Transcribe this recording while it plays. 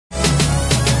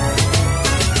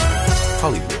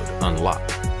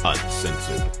Unlocked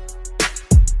Uncensored.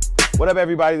 What up,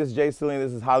 everybody? This is Jay Celine.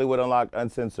 This is Hollywood Unlocked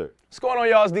Uncensored. What's going on,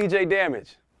 y'all? It's DJ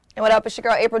Damage. And what up? It's your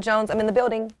girl, April Jones. I'm in the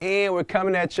building. And we're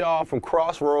coming at y'all from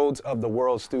Crossroads of the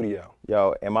World Studio.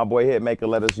 Yo, and my boy Hitmaker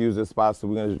let us use this spot, so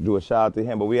we're going to do a shout out to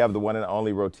him. But we have the one and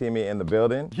only Rotimi in the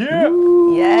building. Yeah!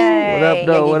 Yay! What up,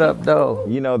 though? What up, though?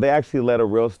 You know, they actually let a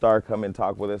real star come and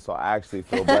talk with us, so I actually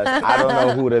feel blessed. I don't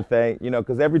know who to thank, you know,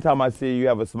 because every time I see you, you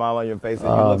have a smile on your face and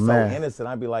you look so innocent.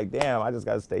 I'd be like, damn, I just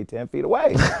got to stay 10 feet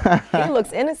away. He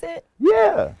looks innocent?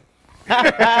 Yeah.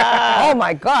 Oh,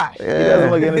 my gosh. He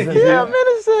doesn't look innocent. Yeah, I'm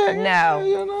innocent. No.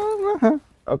 You know?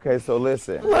 Okay, so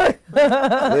listen.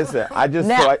 Listen, I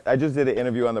just did an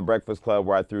interview on The Breakfast Club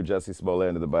where I threw Jussie Smollett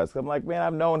into the bus. I'm like, man,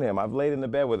 I've known him. I've laid in the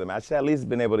bed with him. I should at least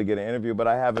been able to get an interview, but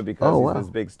I haven't because he's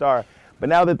this big star. But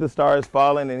now that the star is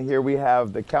fallen, and here we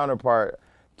have the counterpart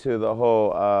to the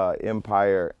whole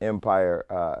empire,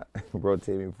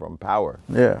 Rotimi from Power.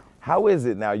 Yeah. How is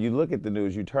it now? You look at the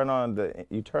news. You turn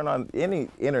on any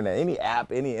internet, any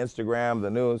app, any Instagram,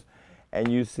 the news,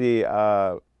 and you see,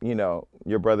 you know,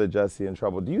 your brother Jussie in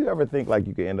trouble. Do you ever think like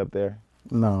you could end up there?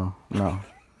 No. Why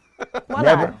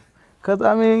Never. not? Because,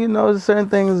 I mean, you know, certain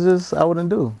things just I wouldn't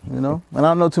do, you know? And I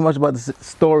don't know too much about the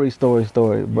story,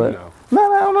 but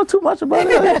no, I don't know too much about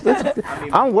it.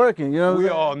 I'm working, you know? We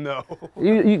all know.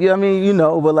 I mean, you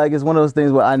know, but like it's one of those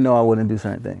things where I know I wouldn't do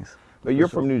certain things. But you're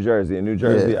from New Jersey. In New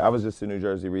Jersey, I was just in New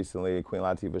Jersey recently. Queen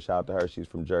Latifah, shout out to her. She's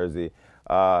from Jersey.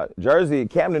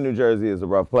 Camden, New Jersey is a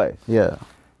rough place. Yeah.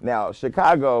 Now,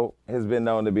 Chicago has been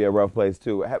known to be a rough place,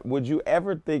 too. Would you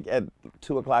ever think at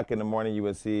 2 o'clock in the morning you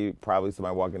would see probably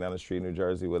somebody walking down the street in New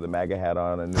Jersey with a MAGA hat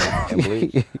on and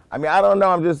bleach? I mean, I don't know.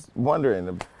 I'm just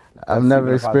wondering. I've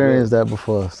never experienced that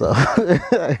before, so.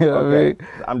 You know what I mean?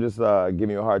 I'm just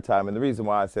giving you a hard time. And the reason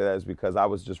why I say that is because I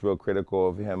was just real critical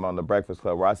of him on The Breakfast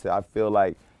Club, where I said I feel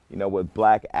like, you know, with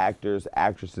black actors,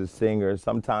 actresses, singers,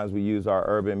 sometimes we use our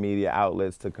urban media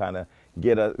outlets to kind of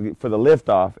get for the lift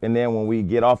off. And then when we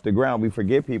get off the ground, we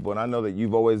forget people. And I know that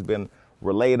you've always been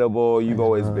relatable. You've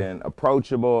always been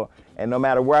approachable. And no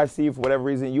matter where I see you, for whatever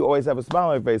reason, you always have a smile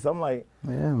on your face. I'm like,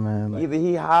 yeah, man. Either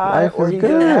he high or he's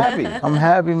good. just happy. I'm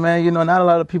happy, man. You know, not a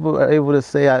lot of people are able to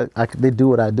say they do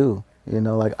what I do. You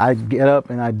know, like I get up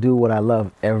and I do what I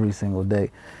love every single day.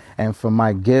 And for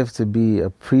my gift to be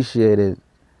appreciated,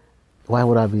 why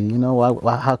would I be, you know,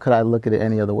 how could I look at it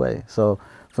any other way? So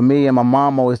for me, and my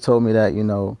mom always told me that, you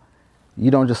know, you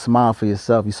don't just smile for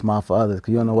yourself, you smile for others,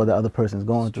 because you don't know what the other person's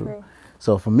going through. True.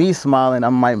 So for me, smiling, I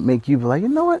might make you be like, you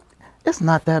know what, it's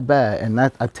not that bad. And I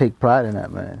take pride in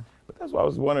that, man. But that's what I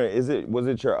was wondering. Was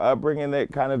it your upbringing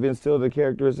that kind of instilled the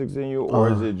characteristics in you,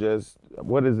 or is it just,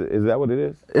 what is it? Is that what it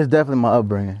is? It's definitely my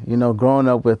upbringing. You know, growing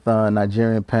up with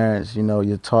Nigerian parents, you know,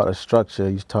 you're taught a structure,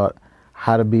 you're taught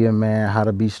how to be a man, how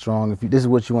to be strong. If this is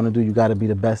what you want to do, you got to be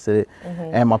the best at it.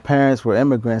 And my parents were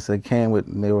immigrants that came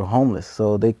they were homeless.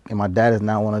 So and my dad is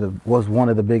now was one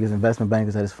of the biggest investment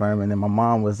bankers at his firm. And then my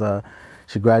mom was,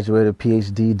 she graduated,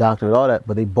 PhD, doctorate, all that,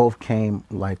 but they both came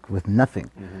like with nothing.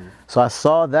 So I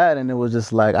saw that and it was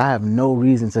just like, I have no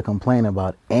reason to complain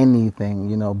about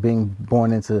anything, you know, being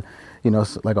born into, you know,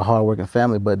 like a hardworking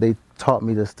family, but they taught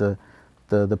me just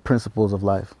the principles of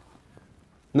life.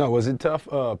 No, was it tough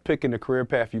picking the career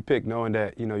path you picked, knowing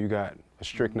that, you know, you got a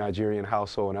strict Nigerian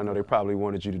household, and I know they probably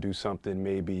wanted you to do something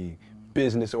maybe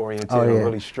business-oriented or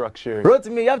really structured?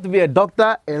 Rotimi, you have to be a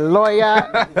doctor, a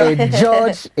lawyer, a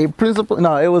judge, a principal.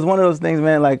 No, it was one of those things,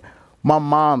 man, like my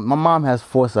mom has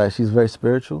foresight. She's very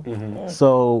spiritual.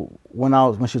 So when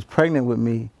she was pregnant with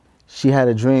me, she had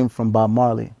a dream from Bob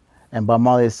Marley. And Bob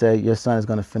Marley said, your son is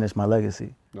going to finish my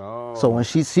legacy. Oh. So when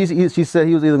she said he was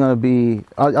either going to be,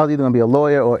 I was either going to be a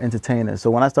lawyer or entertainer. So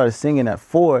when I started singing at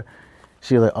 4,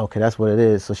 she was like, okay, that's what it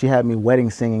is. So she had me wedding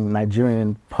singing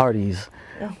Nigerian parties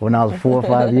when I was 4 or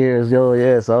 5 years. Yo,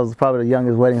 yeah. So I was probably the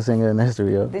youngest wedding singer in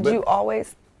history. Yo. Did you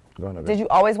always want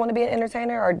to be an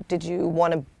entertainer, or did you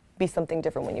want to be something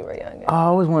different when you were young? I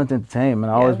always wanted to entertain,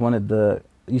 I always wanted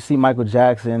you see Michael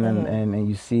Jackson and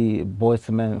you see Boyz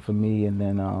II Men for me, and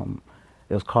then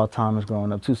it was Carl Thomas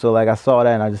growing up too. So like I saw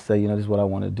that and I just said, you know, this is what I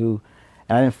want to do.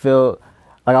 And I didn't feel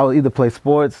like I would either play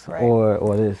sports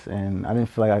or this, and I didn't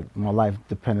feel like my life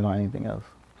depended on anything else.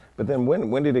 But then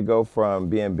when did it go from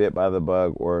being bit by the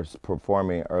bug or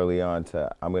performing early on to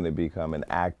I'm going to become an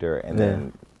actor, and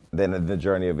then the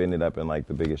journey of ended up in like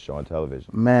the biggest show on television?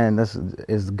 Man,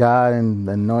 it's God and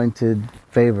anointed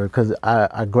favor, because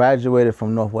I graduated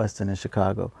from Northwestern in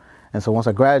Chicago. And so once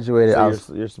I graduated,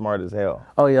 so you're smart as hell.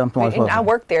 Oh yeah, I'm smart as hell. And I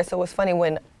worked there, so it was funny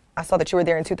when I saw that you were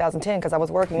there in 2010 because I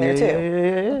was working there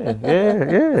too.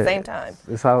 Yeah. Same time.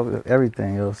 It's how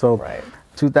everything, yo. So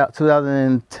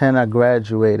 2010, I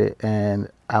graduated, and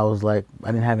I was like, I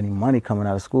didn't have any money coming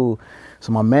out of school.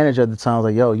 So my manager at the time was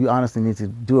like, yo, you honestly need to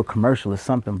do a commercial or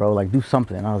something, bro. Like, do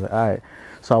something. And I was like, all right.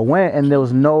 So I went, and there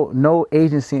was no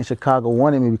agency in Chicago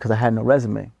wanted me because I had no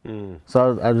resume.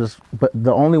 So but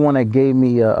the only one that gave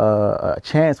me a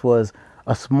chance was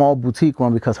a small boutique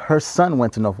one because her son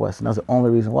went to Northwestern. That's the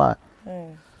only reason why.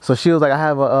 So she was like, I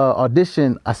have an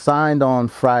audition. I signed on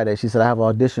Friday. She said, I have an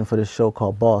audition for this show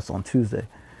called Boss on Tuesday.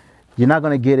 You're not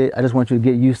going to get it. I just want you to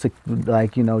get used to,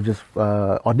 like, you know, just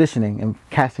auditioning and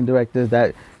casting directors,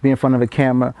 that be in front of a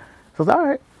camera. So I was like, all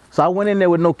right. So I went in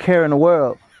there with no care in the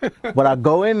world. But I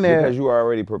go in there. Because you were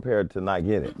already prepared to not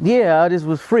get it. Yeah, I just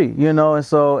was free, you know.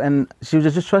 And she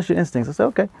was just trust your instincts. I said,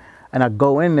 okay. And I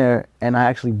go in there and I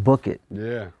actually book it.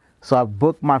 Yeah. So I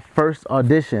booked my first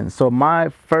audition. So my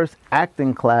first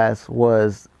acting class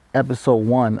was episode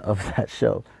 1 of that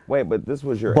show. Wait, but this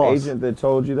was your Boss. agent that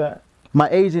told you that? My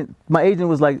agent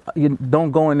was like, you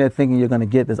don't go in there thinking you're gonna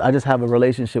get this. I just have a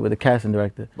relationship with the casting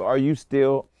director. But are you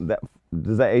still that?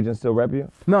 Does that agent still rep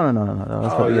you? No.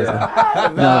 That's what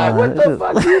What the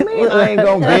fuck do you mean? I ain't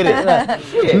gonna get it.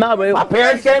 Shit. Nah, but my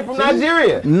parents came from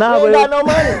Nigeria. Nah, they ain't but got no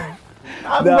money.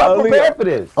 I'm not prepared for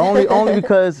this. Only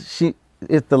because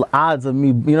it's the odds of me,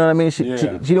 you know what I mean? She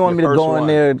didn't want me to go in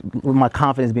there with my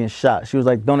confidence being shot. She was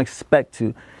like, don't expect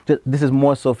to. This is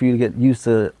more so for you to get used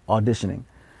to auditioning.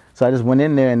 So I just went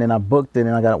in there and then I booked it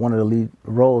and I got one of the lead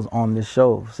roles on this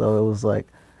show. So it was like,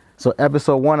 so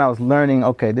episode 1 I was learning,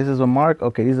 okay, this is a mark,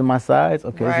 okay, these are my sides,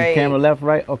 okay, this is camera left,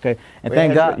 right, okay. And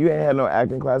thank God. You ain't had no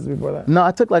acting classes before that? No,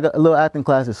 I took like a little acting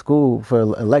class at school for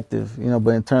elective, you know,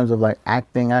 but in terms of like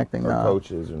acting, or no.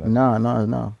 Coaches or nothing?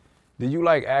 No. Did you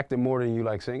like acting more than you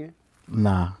like singing?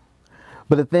 Nah.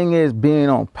 But the thing is, being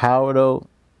on Power though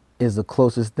is the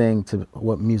closest thing to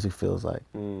what music feels like.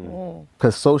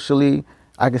 Because socially,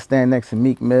 I could stand next to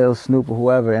Meek Mill, Snoop, or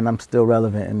whoever, and I'm still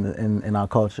relevant in our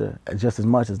culture just as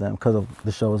much as them because of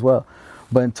the show as well.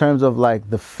 But in terms of like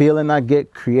the feeling I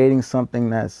get creating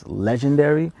something that's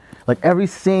legendary, like every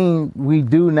scene we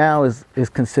do now is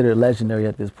considered legendary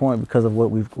at this point because of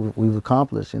what we've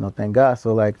accomplished, you know, thank God.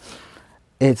 So like,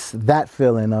 it's that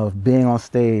feeling of being on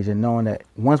stage and knowing that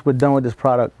once we're done with this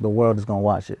product, the world is gonna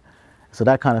watch it. So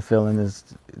that kind of feeling is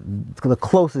the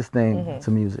closest thing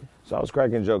to music. So I was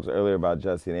cracking jokes earlier about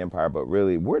Jussie and Empire, but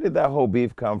really, where did that whole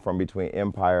beef come from between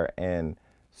Empire and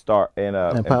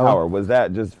Power? Was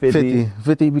that just 50?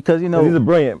 50, because, you know. He's a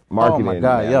brilliant marketer. Oh my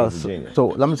God, yo. So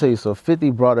let me tell you, so 50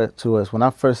 brought it to us when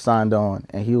I first signed on,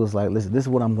 and he was like, listen, this is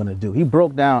what I'm gonna do. He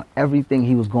broke down everything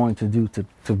he was going to do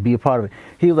to be a part of it.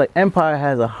 He was like, Empire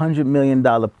has a $100 million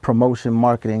promotion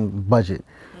marketing budget.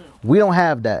 We don't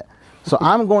have that. So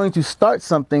I'm going to start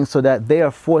something so that they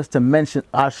are forced to mention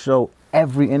our show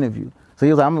every interview. So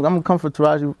he was like, I'm gonna come for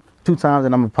Taraji 2 times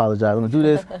and I'm gonna apologize. I'm gonna do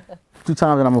this 2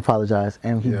 times and I'm gonna apologize.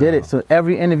 And he did it. So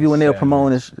every interview when they were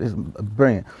promoting is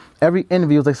brilliant. Every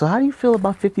interview was like, so how do you feel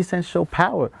about 50 Cent's show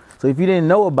Power? So if you didn't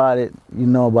know about it, you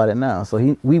know about it now.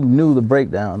 So we knew the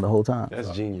breakdown the whole time. That's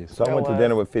genius. So I went to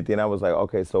dinner with 50 and I was like,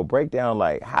 okay, so break down,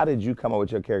 like, how did you come up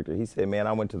with your character? He said, man,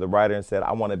 I went to the writer and said,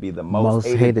 I want to be the most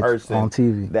hated person on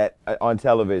TV. On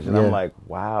television. I'm like,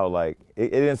 wow, like,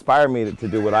 it inspired me to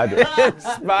do what I did.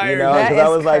 Inspired. You know, because I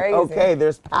was like, okay,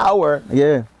 there's power.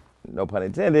 Yeah. No pun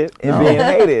intended, in being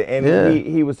hated. And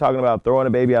he was talking about throwing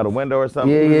a baby out a window or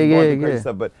something. Crazy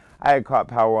stuff, but I had caught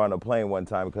Power on a plane one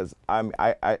time because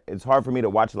it's hard for me to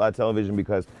watch a lot of television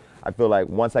because I feel like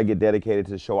once I get dedicated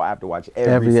to the show, I have to watch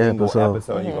every single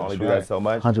episode. And you can only do that so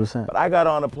much. 100%. But I got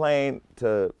on a plane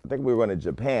I think we were going to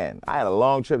Japan. I had a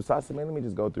long trip, so I said, man, let me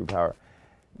just go through Power.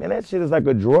 Man, that shit is like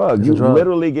a drug. You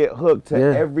literally get hooked to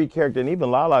every character, and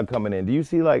even Lala coming in. Do you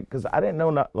see, like, because I didn't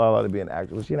know Lala to be an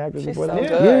actress. Was she an actress before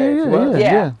that?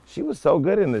 Yeah. She was so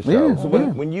good in the show. Yeah, so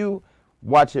when you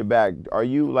watch it back, are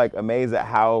you like amazed at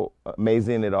how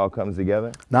amazing it all comes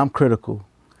together? Now I'm critical.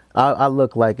 I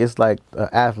look like it's like an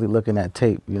athlete looking at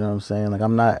tape. You know what I'm saying? Like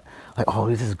I'm not like, oh,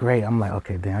 this is great. I'm like,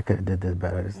 okay, damn, I could have did this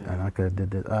better. And I could have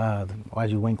did this. Why'd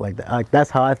you wink like that? Like that's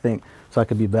how I think, so I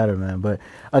could be better, man. But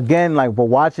again, like we're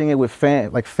watching it with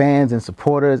fans and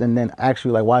supporters, and then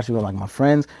actually like watching it with like my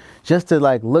friends, just to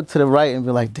like look to the right and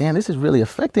be like, damn, this is really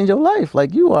affecting your life.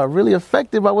 Like you are really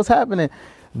affected by what's happening.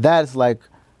 That's like,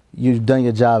 you've done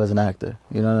your job as an actor.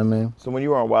 You know what I mean? So when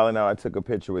you were on Wild 'N Out, I took a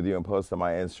picture with you and posted on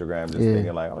my Instagram just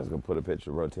thinking like, I was going to put a picture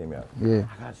of Rotimi out. Yeah.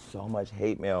 I got so much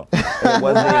hate mail. It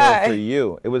wasn't even for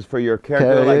you. It was for your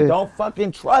character. Like, don't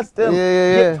fucking trust him.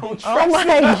 Don't trust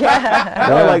him.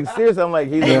 No, like, seriously, I'm like,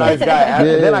 he's a nice guy.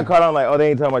 Then I caught on like, oh, they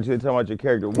ain't talking about you. They're talking about your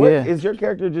character. What is your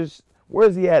character just...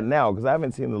 Where's he at now? Because I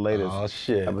haven't seen the latest. Oh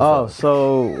shit. episode. Oh,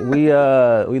 so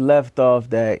we left off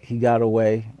that he got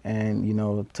away, and you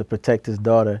know, to protect his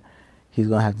daughter, he's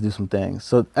gonna have to do some things.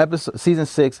 So season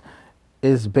 6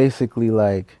 is basically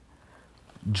like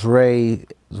Dre's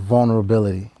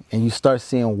vulnerability, and you start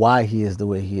seeing why he is the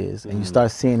way he is, and you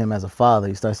start seeing him as a father,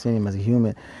 you start seeing him as a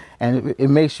human, and it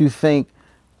makes you think,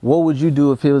 what would you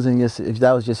do if if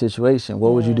that was your situation?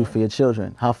 What would you do for your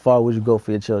children? How far would you go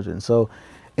for your children? So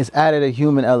it's added a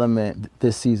human element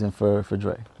this season for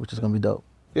Dre, which is gonna be dope.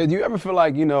 Yeah, do you ever feel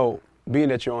like, you know, being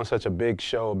that you're on such a big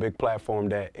show, a big platform,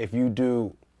 that if you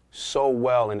do so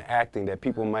well in acting that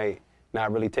people might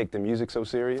not really take the music so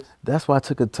serious? That's why I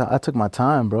took my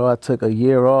time, bro. I took a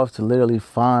year off to literally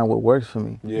find what works for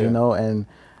me, you know, and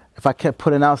if I kept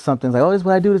putting out something like, oh, this is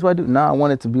what I do, this is what I do. No, I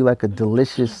want it to be like a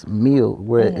delicious meal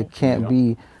where it can't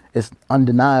be, it's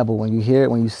undeniable when you hear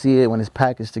it, when you see it, when it's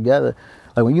packaged together.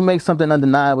 Like when you make something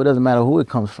undeniable, it doesn't matter who it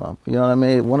comes from. You know what I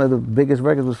mean? One of the biggest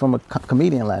records was from a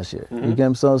comedian last year. You get what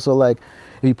I'm saying? So like,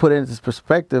 if you put it into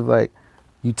perspective, like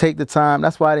you take the time,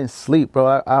 that's why I didn't sleep,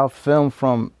 bro. I'll film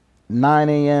from 9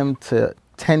 a.m. to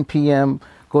 10 p.m.,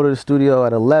 go to the studio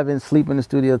at 11, sleep in the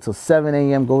studio till 7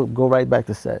 a.m., go right back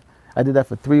to set. I did that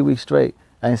for 3 weeks straight.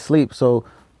 I didn't sleep. So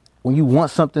when you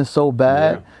want something so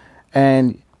bad,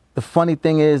 and the funny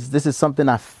thing is, this is something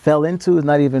I fell into. It's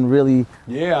not even really,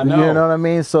 I know. You know what I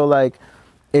mean? So like,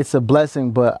 it's a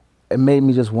blessing, but it made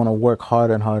me just want to work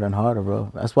harder and harder and harder,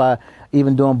 bro. That's why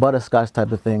even doing butterscotch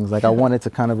type of things, like I wanted to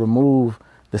kind of remove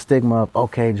the stigma of,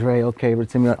 okay, Dre, okay,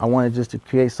 Rotimi. I wanted just to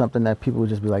create something that people would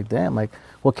just be like, damn, like,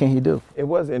 what can he do? It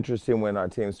was interesting when our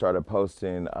team started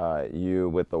posting you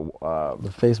with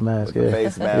the face mask, the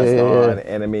face mask on,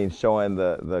 and I mean, showing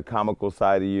the comical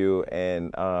side of you.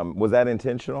 And was that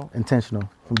intentional? Intentional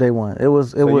from day one. It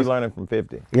was. So you learning from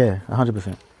 50? Yeah,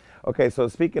 100%. Okay, so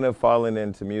speaking of falling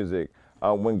into music,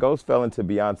 when Ghost fell into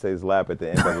Beyonce's lap at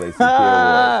the NAACP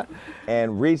Awards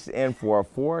and reached in for a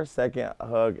 4-second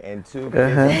hug and 2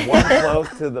 kisses, one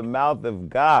close to the mouth of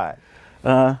God.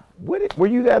 Were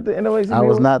you at the NAACP? I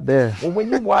was not there. Well,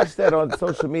 when you watched that on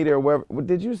social media or wherever,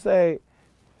 did you say,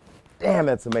 damn,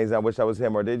 that's amazing, I wish I was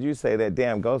him, or did you say that,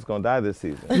 damn, Ghost's gonna die this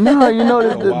season? No, you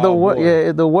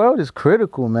know, the world is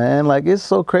critical, man. Like, it's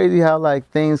so crazy how, like,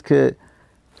 things could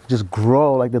just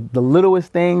grow. Like, the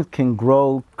littlest things can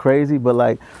grow crazy, but,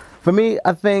 like, for me,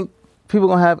 I think people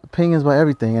gonna have opinions about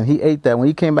everything, and he ate that. When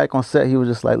he came back on set, he was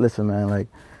just like, listen, man, like,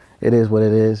 it is what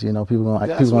it is, you know, people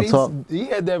gonna talk. He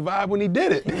had that vibe when he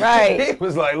did it. Right. He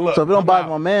was like, look. So if it don't bother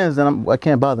my mans, then I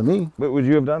can't bother me. But would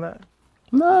you have done that?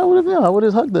 No, I would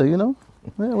have hugged her, you know?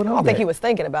 Yeah, I don't think he was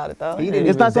thinking about it, though.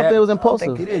 It's not something that was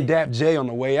impulsive. He didn't dap Jay on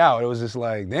the way out. It was just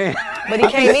like, damn. But he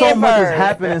came in so much is first.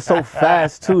 happening so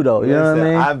fast, too, though. You know what I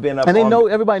mean? I've been up and they on, know,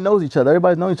 everybody knows each other.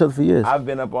 Everybody's known each other for years. I've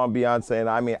been up on Beyonce, and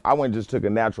I mean, I went and just took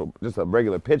just a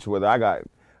regular picture with her. I got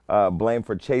blamed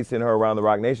for chasing her around the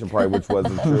Rock Nation party, which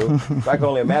wasn't true. So I can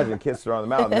only imagine kissed her on the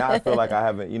mouth. Now I feel like I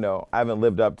haven't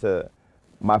lived up to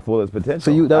my fullest potential. So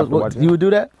you would do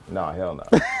that? No, hell no.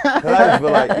 'Cause I just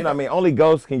feel like, you know what I mean, only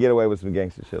Ghosts can get away with some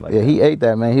gangster shit like that. Yeah, he ate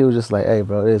that, man. He was just like, hey,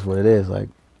 bro, it is what it is. Like,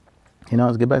 you know,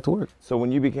 let's get back to work. So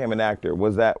when you became an actor,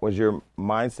 was your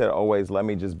mindset always, let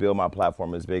me just build my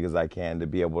platform as big as I can to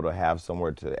be able to have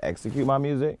somewhere to execute my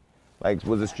music? Like,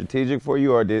 was it strategic for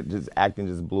you, or did just acting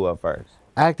just blew up first?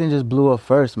 Acting just blew up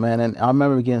first, man. And I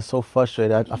remember getting so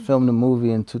frustrated. I filmed a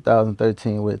movie in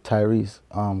 2013 with Tyrese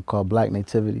called Black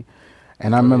Nativity.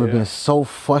 And I remember being so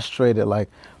frustrated, like,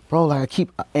 bro, like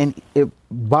and it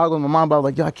boggled my mind, but I was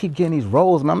like, yo, I keep getting these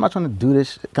roles, man. I'm not trying to do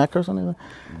this shit. Can I curse on it?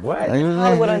 What?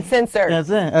 Hollywood Uncensored. That's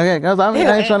it. Okay, cause I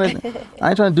ain't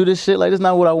trying to do this shit. Like, this is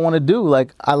not what I want to do.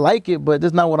 Like, I like it, but this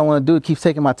is not what I want to do. It keeps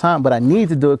taking my time, but I need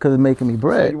to do it because it's making me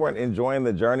bread. So you weren't enjoying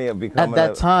the journey of becoming At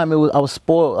that time, I was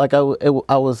spoiled. Like,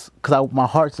 my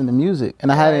heart's in the music,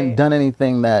 and I hadn't done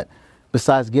anything that,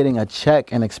 besides getting a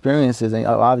check and experiences, and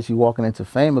obviously walking into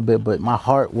fame a bit, but my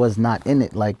heart was not in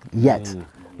it, like, yet.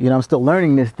 You know, I'm still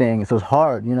learning this thing, so it's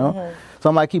hard, you know? So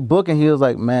I'm like, keep booking. He was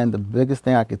like, man, the biggest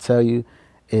thing I could tell you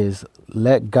is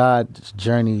let God's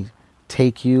journey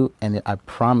take you, and I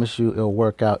promise you it'll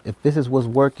work out. If this is what's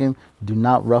working, do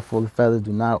not ruffle the feathers,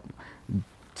 do not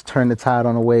turn the tide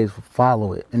on the waves,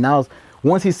 follow it. And now,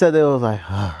 once he said that, I was like,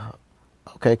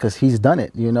 okay, because he's done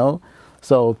it, you know?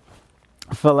 So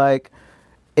I feel like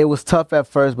it was tough at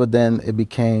first, but then it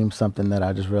became something that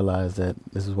I just realized that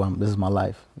this is my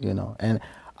life, you know. And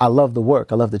I love the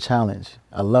work. I love the challenge.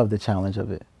 I love the challenge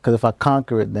of it. Because if I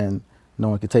conquer it, then no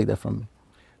one can take that from me.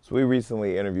 So we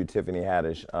recently interviewed Tiffany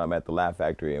Haddish at the Laugh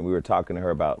Factory, and we were talking to her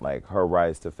about like her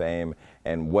rise to fame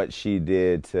and what she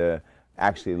did to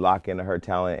actually lock into her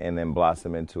talent and then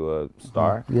blossom into a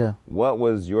star. Yeah. What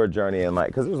was your journey in, like,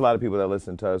 because there's a lot of people that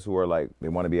listen to us who are like, they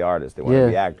want to be artists, they want to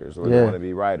be actors, or they want to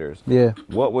be writers. Yeah.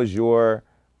 What was your,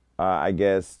 I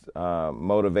guess,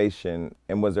 motivation,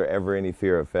 and was there ever any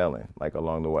fear of failing, like,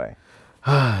 along the way?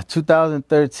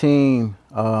 2013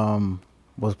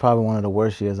 was probably one of the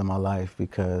worst years of my life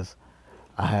because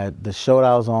I had the show that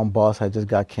I was on, Boss, had just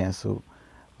got canceled.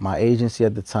 My agency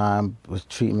at the time was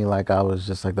treating me like I was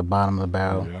just like the bottom of the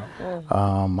barrel.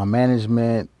 Yeah. My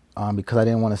management, because I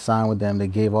didn't want to sign with them, they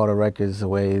gave all the records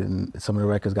away, and some of the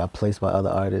records got placed by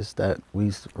other artists that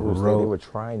we wrote. They were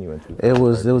trying you into it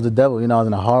was the devil. You know, I was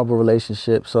in a horrible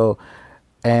relationship. So,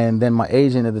 and then my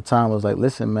agent at the time was like,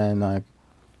 "Listen, man, like,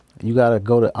 you gotta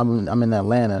go to. I'm in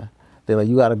Atlanta. They're like,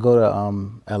 you gotta go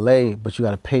to LA, but you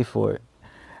gotta pay for it,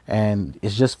 and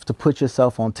it's just to put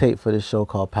yourself on tape for this show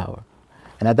called Power."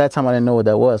 And at that time, I didn't know what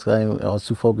that was because I was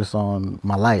too focused on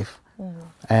my life.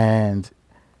 And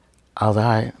I was like,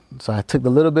 all right. So I took the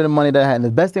little bit of money that I had. And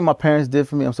the best thing my parents did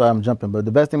for me, I'm sorry, I'm jumping, but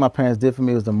the best thing my parents did for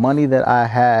me was the money that I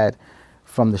had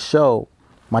from the show,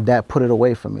 my dad put it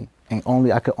away for me. And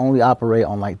I could only operate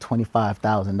on like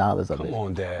 $25,000 of it. Come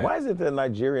on, Dad. Why is it that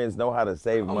Nigerians know how to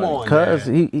save money? Come on, because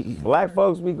Black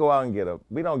folks, we go out and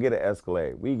we don't get an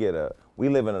Escalade. We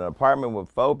live in an apartment with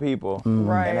 4 people and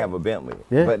have a Bentley.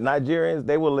 Yeah. But Nigerians,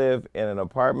 they will live in an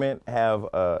apartment, they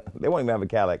won't even have a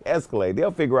Cadillac, Escalade.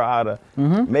 They'll figure out how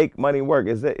to make money work.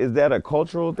 Is that a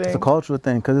cultural thing? It's a cultural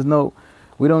thing because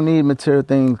we don't need material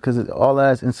things because all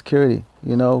that's insecurity.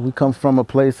 You know, we come from a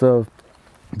place of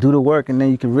do the work and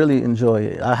then you can really enjoy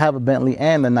it. I have a Bentley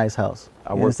and a nice house.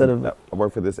 I worked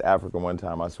for this African one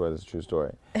time. I swear this is a true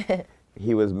story.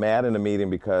 He was mad in a meeting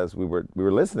because we were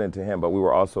listening to him, but we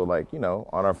were also, like, you know,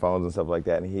 on our phones and stuff like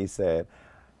that. And he said,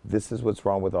 "This is what's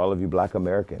wrong with all of you Black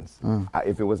Americans.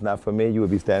 If it was not for me, you would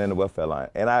be standing in the welfare line."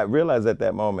 And I realized at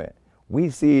that moment, we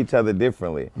see each other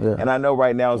differently. Yeah. And I know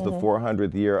right now is the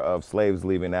 400th year of slaves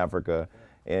leaving Africa,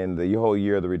 and the whole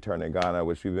year of the return in Ghana,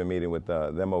 which we've been meeting with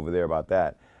them over there about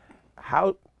that.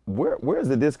 Where is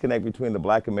the disconnect between the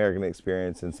Black American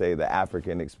experience and, say, the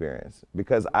African experience?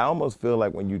 Because I almost feel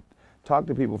like when you talk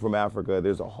to people from Africa,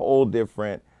 there's a whole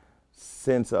different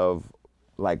sense of,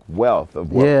 like, wealth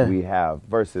of what we have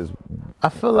versus I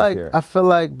feel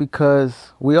like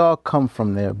because we all come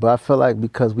from there, but I feel like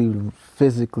because we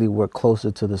physically were closer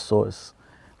to the source.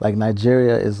 Like,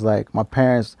 Nigeria is like, my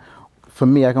parents, for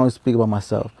me, I can only speak about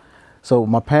myself. So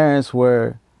my parents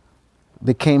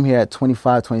they came here at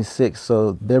 25, 26,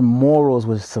 so their morals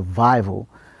was survival.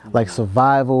 Like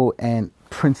survival and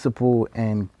principle,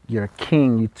 and you're a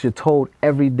king. You're told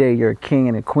every day you're a king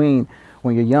and a queen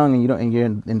when you're young and you're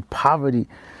in poverty.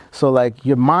 So, like,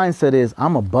 your mindset is,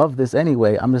 I'm above this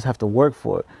anyway, I'm just have to work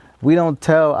for it. We don't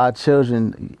tell our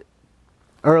children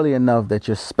early enough that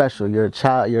you're special, you're a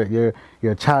child, you're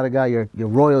a child of God, you're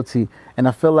royalty. And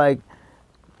I feel like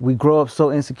we grow up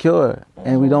so insecure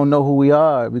and we don't know who we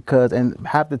are and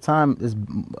half the time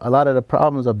a lot of the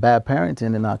problems are bad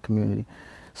parenting in our community.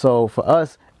 So for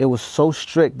us, it was so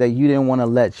strict that you didn't want to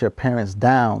let your parents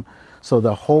down. So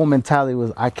the whole mentality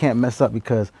was, I can't mess up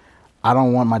because I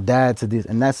don't want my dad to do this.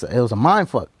 And it was a mind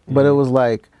fuck. But it was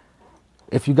like,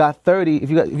 if you got 30,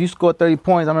 if you scored 30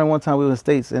 points, I remember one time we were in the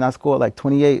States and I scored like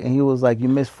 28 and he was like, you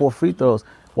missed 4 free throws.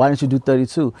 Why didn't you do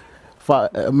 32?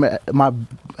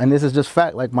 And this is just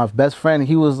fact, like my best friend,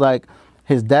 he was like,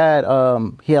 his dad,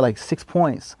 he had like 6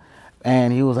 points.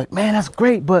 And he was like, man, that's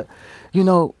great, but you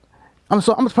know, I'm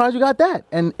surprised you got that.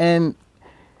 And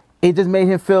it just made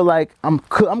him feel like I'm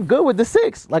good with the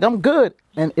 6. Like, I'm good.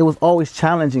 And it was always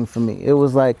challenging for me. It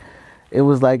was like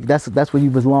that's where you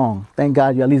belong. Thank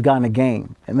God you at least got in the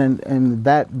game. And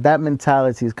that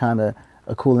mentality is kind of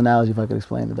a cool analogy, if I could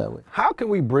explain it that way. How can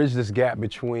we bridge this gap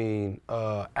between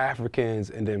Africans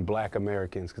and then Black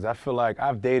Americans? Because I feel like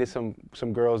I've dated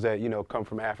some girls that, you know, come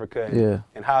from Africa,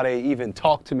 and how they even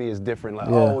talk to me is different. Like,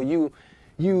 oh, you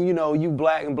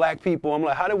Black and Black people. I'm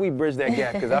like, how do we bridge that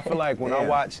gap? Because I feel like when I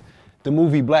watched the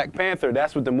movie Black Panther,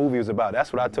 that's what the movie was about.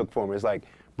 That's what I took from it. It's like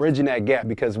bridging that gap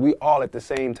because we all at the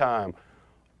same time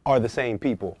are the same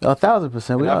people.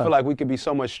 1,000% we are. I feel like we could be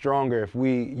so much stronger if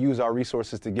we use our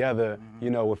resources together, you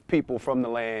know, with people from the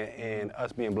land and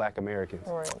us being Black Americans.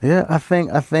 Right. Yeah, I think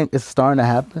it's starting to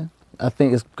happen. I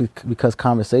think it's because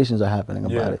conversations are happening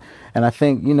about it. And I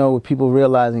think, you know, with people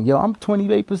realizing, yo, I'm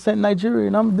 28%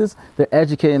 Nigerian, they're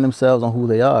educating themselves on who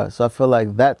they are. So I feel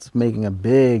like that's making a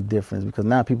big difference because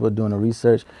now people are doing the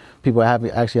research. People are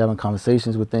actually having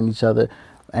conversations within each other.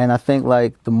 And I think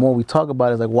like the more we talk about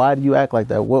it, it's like, why do you act like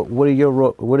that? What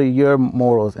are your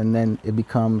morals? And then it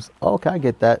becomes, oh, okay, I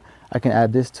get that. I can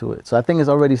add this to it. So I think it's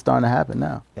already starting to happen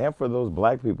now. And for those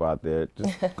black people out there,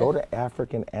 just go to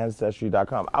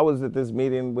AfricanAncestry.com. I was at this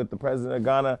meeting with the president of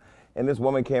Ghana, and this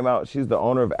woman came out. She's the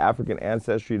owner of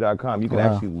AfricanAncestry.com. You can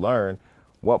actually learn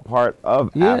what part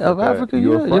of Africa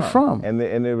you're from. And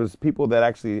there was people that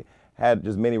actually had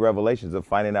just many revelations of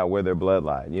finding out where their blood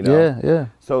lied, you know? Yeah.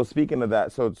 So speaking of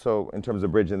that, so in terms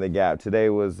of bridging the gap, today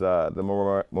was the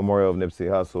memorial of Nipsey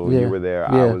Hussle. You were there,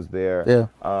 I was there. Yeah.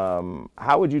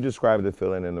 How would you describe the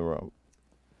feeling in the room?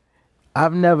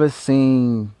 I've never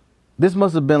seen, this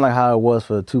must have been like how it was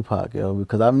for Tupac, yo,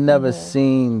 because I've never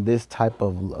seen this type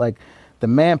of, like, the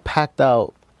man packed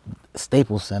out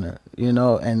Staples Center, you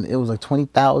know, and it was like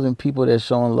 20,000 people there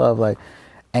showing love, like,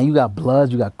 and you got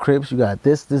Bloods, you got Crips, you got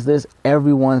this,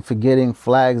 everyone forgetting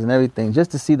flags and everything,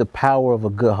 just to see the power of a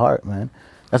good heart, man.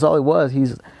 That's all it was.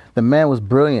 The man was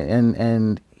brilliant,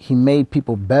 and he made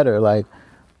people better. Like,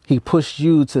 he pushed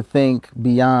you to think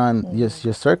beyond your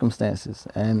circumstances,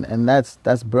 and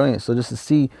that's brilliant. So just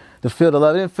to feel the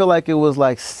love, it didn't feel like it was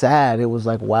like sad. It was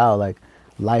like, wow, like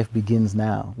life begins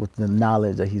now with the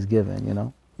knowledge that he's given, you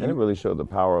know? And it really showed the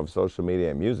power of social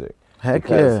media and music. Heck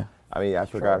yeah. I mean, I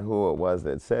forgot who it was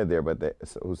that said there, but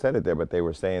they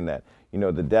were saying that, you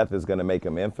know, the death is going to make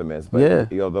him infamous,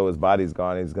 but although his body's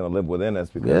gone, he's going to live within us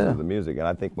because of the music. And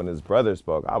I think when his brother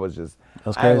spoke, I was just,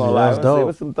 I ain't gonna lie, there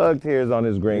was some thug tears on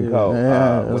his green coat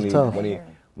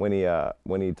when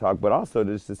he talked, but also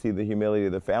just to see the humility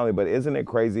of the family. But isn't it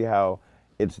crazy how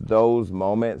it's those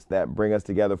moments that bring us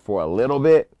together for a little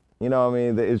bit? You know what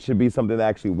I mean? It should be something that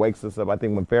actually wakes us up. I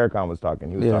think when Farrakhan was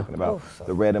talking, he was talking about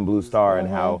the red and blue star and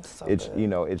how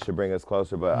it should bring us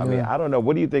closer. But I mean, I don't know.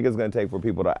 What do you think it's going to take for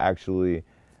people to actually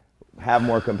have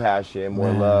more compassion,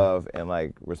 more love, and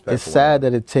like respect? It's sad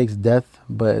that it takes death,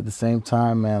 but at the same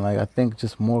time, man, like I think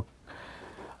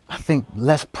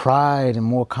less pride and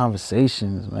more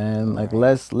conversations, man. Like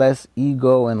less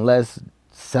ego and less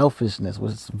selfishness,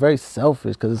 which is very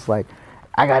selfish because it's like,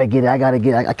 I gotta get it,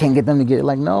 I can't get them to get it.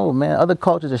 Like, no, man, other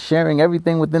cultures are sharing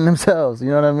everything within themselves, you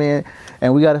know what I mean?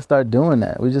 And we gotta start doing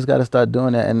that. We just gotta start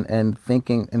doing that and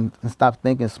thinking, and stop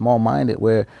thinking small-minded,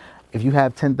 where if you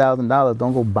have $10,000,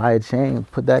 don't go buy a chain.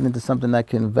 Put that into something that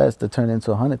can invest to turn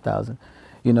into 100,000.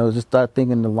 You know, just start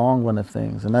thinking the long run of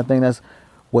things. And I think that's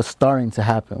what's starting to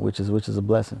happen, which is a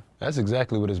blessing. That's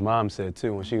exactly what his mom said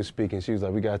too. When she was speaking, she was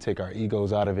like, we gotta take our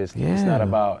egos out of it. It's not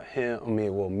about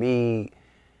me.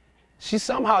 She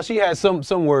had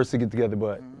some words to get together,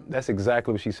 but that's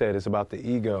exactly what she said. It's about the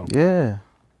ego. Yeah.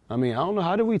 I mean, I don't know,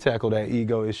 how do we tackle that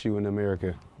ego issue in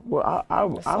America? Well,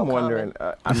 I'm wondering,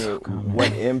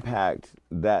 what impact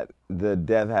that the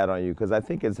death had on you, because I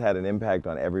think it's had an impact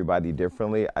on everybody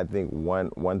differently. I think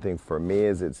one thing for me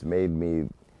is it's made me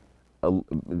a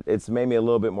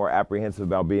little bit more apprehensive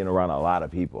about being around a lot of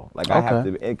people. Like I have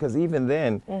to, because even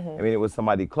then, I mean, it was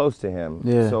somebody close to him.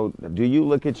 Yeah. So do you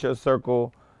look at your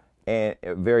circle and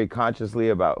very consciously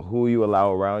about who you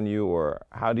allow around you, or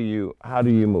how do you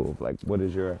move? Like, what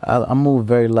is your? I move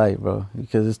very light, bro,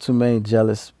 because there's too many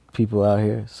jealous people out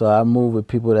here. So I move with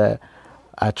people that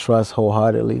I trust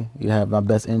wholeheartedly. You have my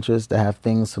best interests, that have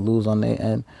things to lose on their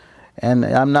end, and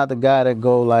I'm not the guy that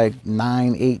go like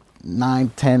 9, 8, 9,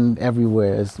 10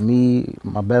 everywhere. It's me,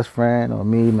 my best friend, or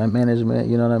me, my management.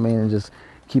 You know what I mean? And just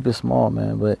keep it small,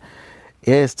 man. But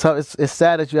yeah, it's tough. It's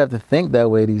sad that you have to think that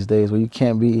way these days, where you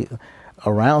can't be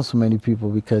around so many people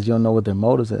because you don't know what their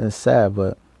motives are. It's sad,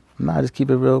 but just keep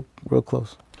it real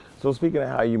close. So speaking of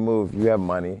how you move, you have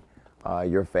money,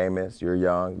 you're famous, you're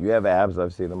young, you have abs.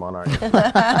 I've seen them on our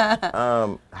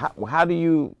Instagram. How do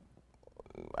you?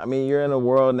 I mean, you're in a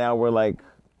world now where like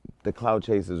the clout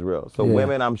chase is real. So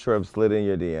women, I'm sure, have slid in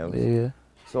your DMs. Yeah.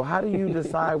 So how do you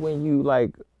decide when you like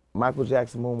Michael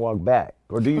Jackson moonwalk back?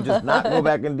 Or do you just not go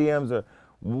back in DMs? Or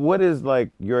what is like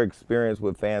your experience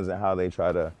with fans and how they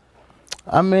try to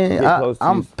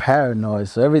I'm paranoid,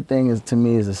 so everything to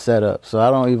me is a setup. So I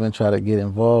don't even try to get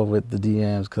involved with the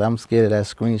DMs because I'm scared of that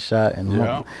screenshot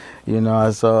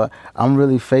and so I'm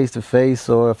really face to face,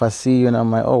 or if I see you and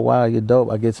I'm like, oh wow, you're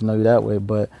dope, I get to know you that way.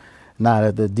 But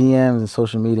the DMs and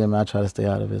social media, man, I try to stay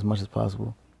out of it as much as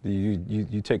possible.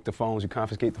 You take the phones, you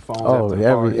confiscate the phones after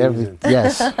the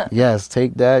parties? Yes,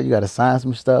 take that. You got to sign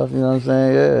some stuff, you know what I'm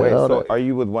saying? Yeah. Wait, so are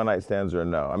you with one night stands or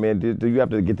no? I mean, do you have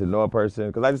to get to know a person?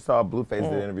 Because I just saw Blueface in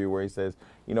an interview where he says,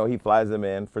 you know, he flies them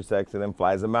in for sex and then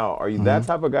flies them out. Are you that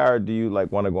type of guy, or do you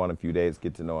like want to go on a few dates,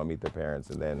 get to know them, meet their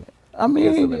parents, and then? I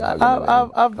mean,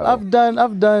 I've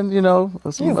done, you know,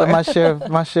 my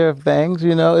share of things.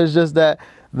 You know, it's just that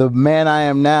the man I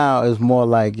am now is more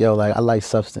like, yo, like I like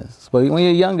substance. But when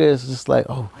you're younger, it's just like,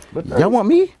 oh, y'all want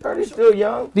me? 30's still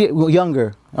young. Yeah, well,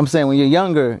 younger. I'm saying when you're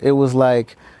younger, it was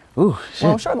like, ooh, shit.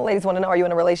 Well, I'm sure the ladies want to know, are you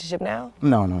in a relationship now?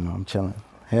 No, I'm chilling.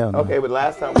 Hell no. Okay, but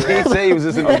last time He didn't say he was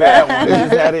just in a bad one. we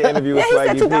just had an interview with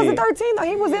Yeah, he said Swaggy P. 2013 though.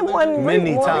 He was in one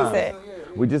Many more times. recent.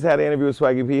 We just had an interview with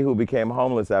Swaggy P, who became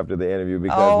homeless after the interview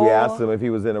because we asked him if he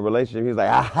was in a relationship. He was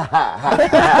like,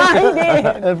 He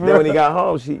did. Then when he got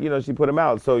home, she put him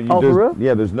out. So Oh, for real?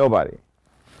 Yeah, there's nobody.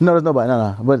 No, there's nobody.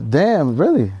 No. But damn,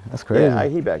 really? That's crazy. Yeah,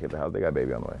 he back at the house. They got a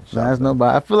baby on the way. No, that's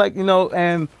nobody. I feel like,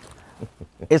 and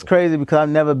it's crazy because I've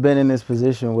never been in this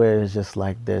position where it's just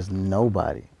like there's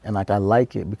nobody. And like I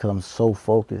like it because I'm so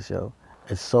focused, yo.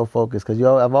 It's so focused because,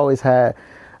 I've always had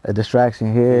a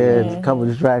distraction here, a couple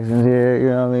distractions here, you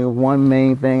know what I mean? One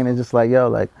main thing, and it's just like, yo,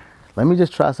 like, let me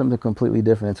just try something completely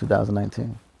different in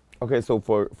 2019. Okay, so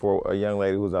for a young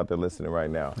lady who's out there listening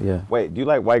right now, Yeah. Wait, do you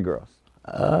like white girls?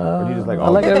 Or do you just like I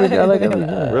all like girls? every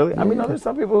girl. Really? I mean, no, there's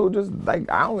some people who just like,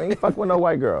 I don't even fuck with no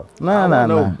white girl. Nah, I don't want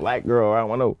nah. no black girl. I don't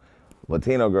want no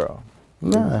Latino girl.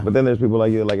 Nah. But then there's people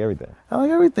like you that like everything. I like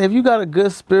everything. If you got a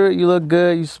good spirit, you look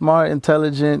good, you smart,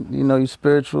 intelligent, you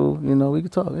spiritual, we can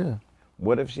talk, yeah.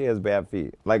 What if she has bad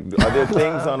feet? Like, are there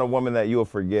things on a woman that you'll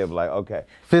forgive? Like, okay.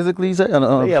 Physically, you say?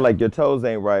 Yeah, like your toes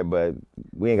ain't right, but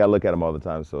we ain't got to look at them all the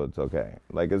time, so it's okay.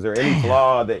 Like, is there any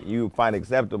flaw that you find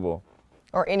acceptable?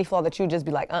 Or any flaw that you just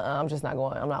be like, I'm just not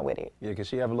going, I'm not with it. Yeah, because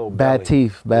she have a little Bad belly.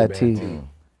 teeth, bad teeth.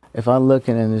 If I'm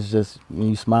looking and it's just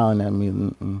you smiling at me,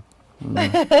 nah,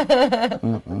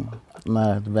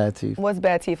 it's bad teeth. What's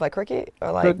bad teeth, like cricket?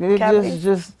 Or like Look, cavities?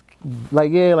 just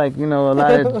like, a lot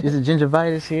of, is it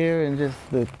gingivitis here and just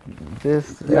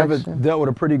this You ever action? dealt with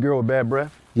a pretty girl with bad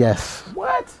breath? Yes.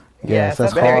 What? Yes,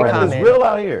 that's very horrible. common. It's real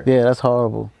out here. Yeah, that's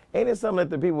horrible. Ain't it something that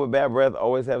the people with bad breath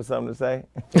always have something to say?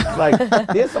 Like,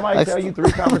 did somebody tell you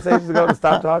 3 conversations ago to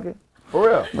stop talking? For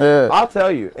real. Yeah. I'll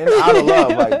tell you. And out of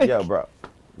love, like, yo, bro,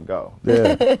 go.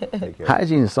 Yeah. Take care.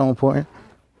 Hygiene is so important.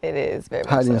 It is very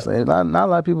much Hygiene is so. not a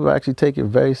lot of people actually take it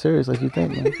very serious like you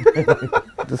think, man.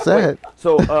 It's sad.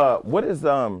 So, what is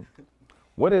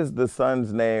the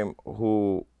son's name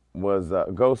who was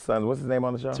Ghost son? What's his name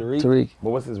on the show? Tariq, But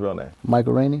what's his real name?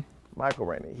 Michael Rainey. Michael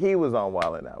Rainey. He was on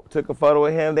Wild 'N Out. Took a photo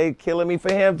of him. They killing me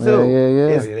for him too.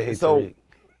 Yeah. They hate So, Tariq.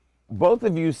 both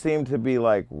of you seem to be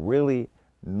like really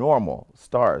normal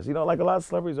stars. Like a lot of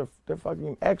celebrities they're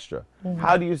fucking extra.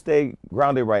 How do you stay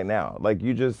grounded right now? Like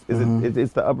you just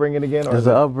it's the upbringing again, or It's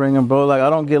the upbringing, bro. Like I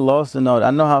don't get lost in all.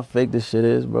 I know how fake this shit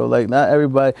is, bro. Like not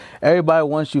everybody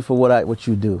wants you for what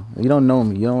you do. You don't know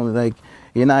me. You don't like.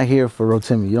 You're not here for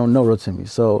Rotimi. You don't know Rotimi.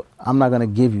 So I'm not gonna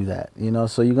give you that.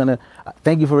 So you're gonna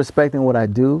thank you for respecting what I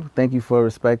do. Thank you for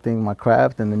respecting my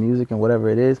craft and the music and whatever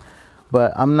it is.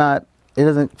 But I'm not. It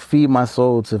doesn't feed my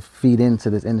soul to feed into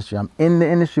this industry. I'm in the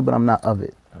industry, but I'm not of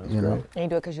it. That's you know. great. And you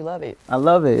do it because you love it. I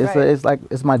love it. Right. It's like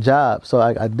it's my job. So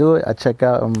I do it. I check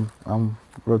out. I'm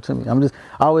Rotimi.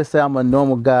 I always say I'm a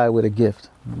normal guy with a gift.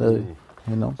 So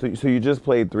you just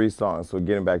played 3 songs. So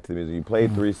getting back to the music, you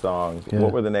played 3 songs. Yeah.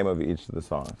 What were the name of each of the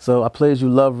songs? So I played You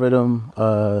Love Rhythm,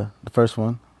 the first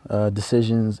one,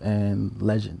 Decisions, and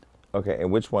Legend. Okay,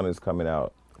 and which one is coming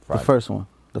out Friday? The first one.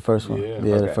 The first one. Yeah.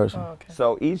 Yeah, Okay. the first one. Oh, okay.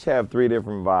 So each have 3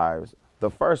 different vibes. The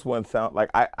first one sound like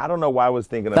I don't know why I was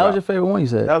thinking That about. was your favorite one, you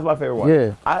said? That was my favorite one.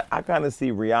 Yeah. I kind of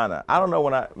see Rihanna. I don't know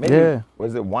when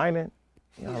was it Whining?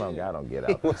 I don't get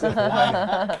out.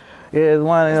 Yeah, it's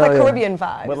one. It's like Caribbean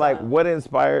vibes. But like, what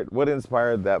inspired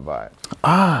that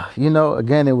vibe?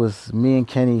 Again, it was me and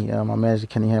Kenny, my manager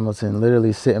Kenny Hamilton,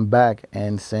 literally sitting back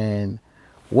and saying,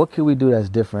 what can we do that's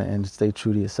different and stay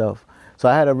true to yourself? So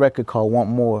I had a record called Want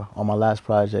More on my last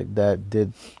project that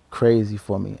did crazy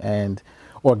for me. And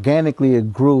organically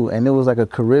it grew, and it was like a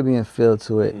Caribbean feel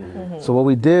to it. Mm-hmm. So what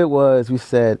we did was we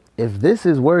said, if this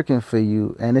is working for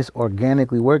you and it's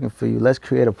organically working for you, let's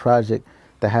create a project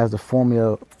that has the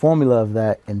formula of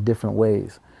that in different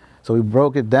ways. So we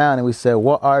broke it down and we said,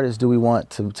 what artists do we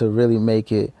want to really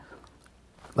make it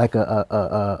like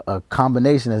a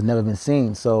combination that's never been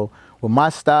seen? So with my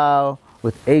style,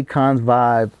 with Akon's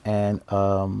vibe, and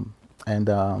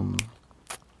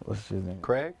what's his name?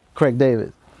 Craig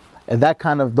David. And that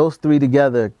kind of, those 3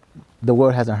 together, the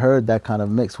world hasn't heard that kind of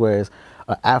mix, whereas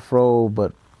Afro,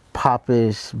 but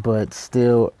popish, but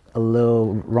still a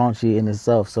little raunchy in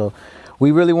itself. So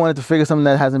we really wanted to figure something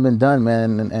that hasn't been done,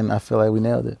 man, and I feel like we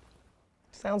nailed it.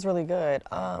 Sounds really good.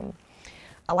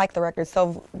 I like the record.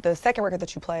 So the second record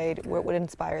that you played, what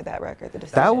inspired that record? The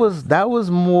Decisions? That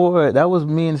was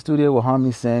me in the studio with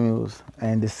Harmony Samuels,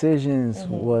 and Decisions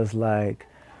was like,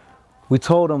 we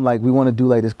told him like we want to do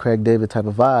like this Craig David type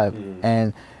of vibe,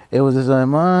 and It was just like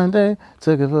Monday,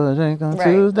 took it for a drink on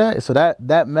Tuesday. So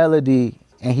that melody,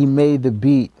 and he made the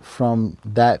beat from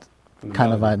that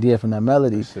kind of idea, from that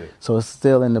melody. So it's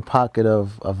still in the pocket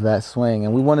of that swing.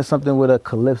 And we wanted something with a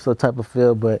calypso type of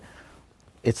feel, but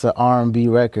it's an R&B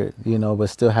record, you know, but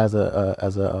still has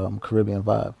a Caribbean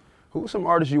vibe. Who's some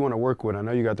artists you want to work with? I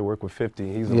know you got to work with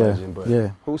 50, he's a legend, but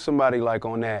who's somebody like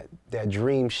on that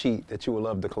dream sheet that you would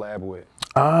love to collab with?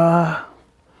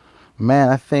 Man,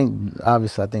 I think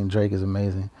Drake is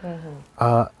amazing.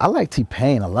 I like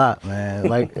T-Pain a lot, man.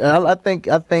 Like I think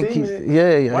he's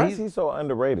Why is he so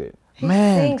underrated? He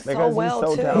sings so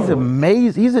well too. He's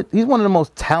amazing. He's one of the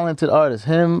most talented artists.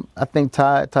 Him, I think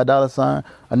Ty Dolla $ign,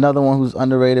 another one who's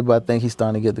underrated, but I think he's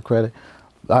starting to get the credit.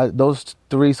 Those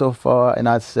three so far, and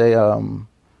I'd say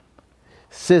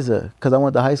SZA, because I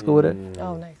went to high school with her.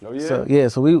 Oh, nice. Oh, yeah.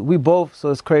 So we both,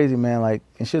 so it's crazy, man. Like,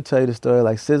 and she'll tell you the story.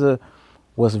 Like, SZA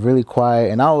was really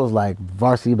quiet, and I was like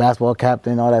varsity basketball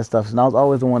captain, all that stuff. And I was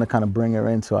always the one to kind of bring her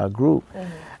into our group.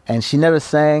 And she never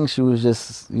sang. She was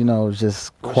just,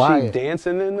 just quiet. Was she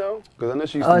dancing then, though? Because I know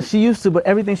she used to. She used to, but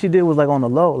everything she did was like on the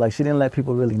low. Like, she didn't let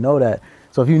people really know that.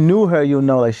 So if you knew her, you'll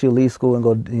know, like, she'll leave school and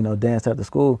go, dance after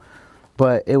school.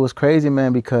 But it was crazy,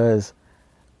 man, because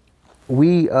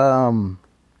we grew.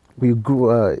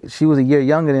 She was a year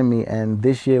younger than me, and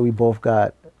this year we both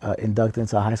got inducted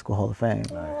into a high school Hall of Fame.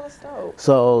 Oh, that's dope.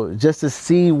 So just to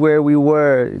see where we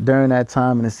were during that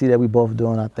time, and to see that we both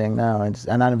doing our thing now,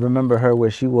 and I remember her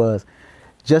where she was,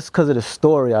 just because of the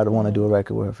story, I'd want to do a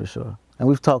record with her for sure. And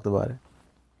we've talked about it.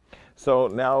 So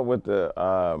now with the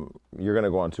you're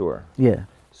gonna go on tour. Yeah.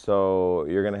 So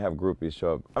you're gonna have groupies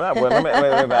show up. I'm not. Let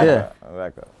me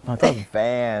back up.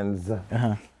 Fans.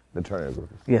 The Turner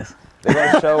groupies. Yes. They're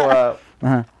gonna show up.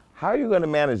 How are you gonna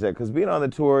manage that? Because being on the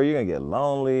tour, you're gonna get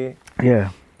lonely.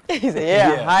 Yeah. He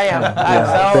said, I am.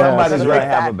 Somebody's gonna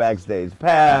have a backstage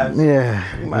pass.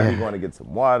 Yeah. You might be going to get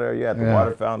some water. You have the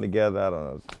water fountain together. I don't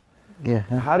know. Yeah.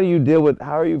 How do you deal with?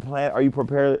 How are you planning? Are you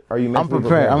prepared? Are you mentally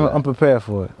prepared? I'm prepared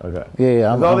for it. Okay.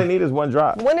 Yeah. All they need is one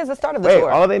drop. When is the start of the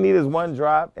tour? All they need is one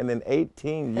drop, and then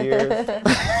 18 years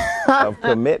of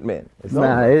commitment.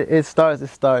 It starts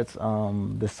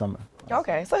this summer.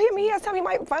 Okay, so he has time he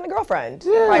might find a girlfriend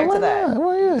Yeah, prior to that. Yeah.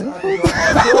 You know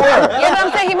what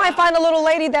I'm saying? He might find a little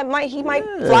lady that might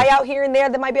fly out here and there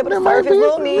that might be able to serve his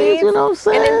little needs. You know what I'm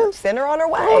saying? And then send her on her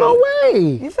way. On her way.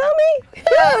 You feel me?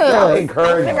 Yeah.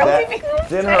 Encourage that.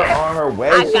 Send her on her way.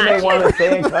 She may want to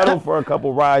stay and cuddle for a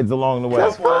couple rides along the way.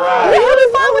 He'll be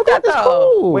fine with that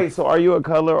though. Cool. Wait, so are you a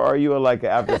cuddler or are you like an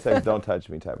after sex don't touch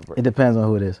me type of person? It depends on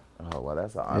who it is. Oh, well,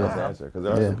 that's an honest answer. Because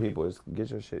there are some people, get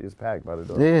your shit, it's packed by the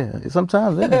door. Yeah,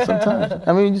 sometimes.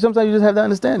 I mean, sometimes you just have to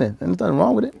understand it. There's nothing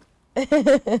wrong with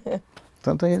it.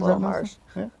 Sometimes it's harsh.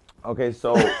 Yeah. Okay,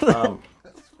 so I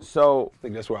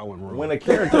think that's where I went wrong. When a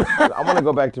character, I want to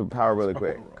go back to Power really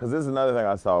quick, because this is another thing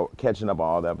I saw catching up on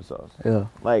all the episodes. Yeah.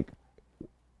 Like,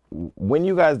 when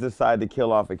you guys decide to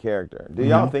kill off a character, do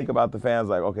y'all think about the fans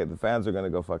like, okay, the fans are going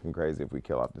to go fucking crazy if we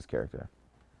kill off this character?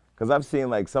 Because I've seen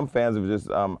like some fans have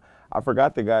just, I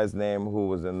forgot the guy's name who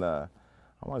was in the,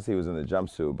 I want to say he was in the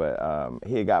jumpsuit, but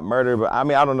he got murdered, but I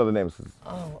mean, I don't know the names.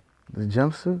 Oh. The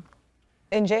jumpsuit?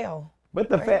 In jail. But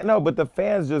the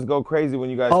fans just go crazy when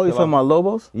you guys. Oh, you talking about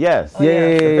Lobos? Yes. Oh,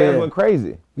 yeah. The fans went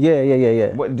crazy.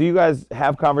 Yeah. What, do you guys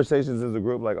have conversations as a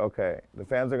group like, okay, the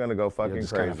fans are gonna go fucking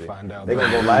crazy. They're gonna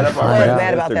go light up our I was friends'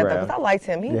 mad about that though, Instagram. because I liked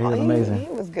him. He was amazing.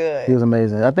 He was good. He was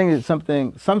amazing. I think it's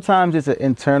sometimes it's an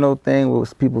internal thing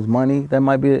with people's money that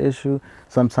might be an issue.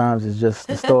 Sometimes it's just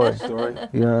the story.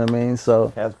 You know what I mean?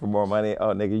 So. Ask for more money. Oh,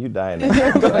 nigga, you dying.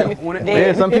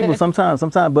 Yeah, some people sometimes.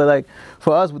 But like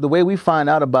for us, the way we find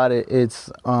out about it,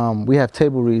 it's we have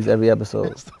table reads every episode.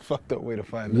 That's the fucked up way to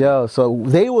find out. Yo, so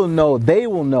they will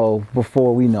know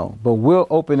before we know. But we'll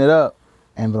open it up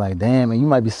and be like, damn, and you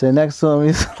might be sitting next to him.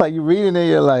 It's like you're reading it,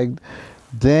 you're like,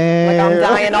 damn. Like I'm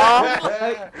dying off.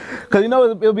 Because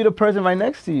it'll be the person right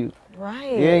next to you.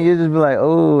 Right. Yeah, you just be like,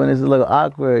 oh, and it's a little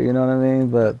awkward, you know what I mean?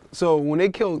 But so when they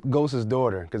killed Ghost's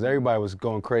daughter, because everybody was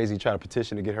going crazy trying to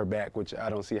petition to get her back, which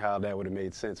I don't see how that would have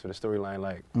made sense for the storyline.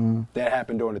 Like that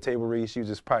happened during the table read. She was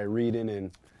just probably reading and.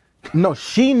 No,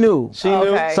 she knew. She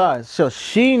knew. Okay. Sorry, so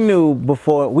she knew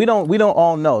before. We don't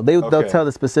all know. They'll tell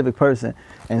the specific person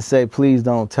and say, please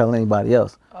don't tell anybody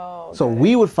else. Oh, okay. So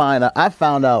we would find out. I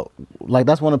found out. Like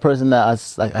that's one of the person that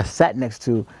I sat next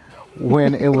to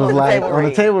when it was like on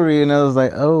the table read, and I was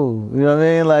like, oh, you know what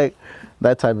I mean, like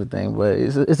that type of thing. But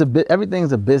it's a bit.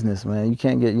 Everything's a business, man. You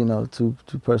can't get too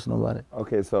personal about it.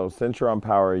 Okay, so since you're on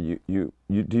Power, you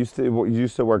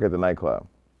still work at the nightclub?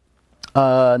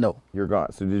 No. You're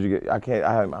gone. So did you get?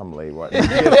 I'm late. What? Did you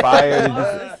get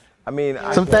fired? I mean,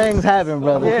 some things happen,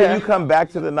 brother. Can you come back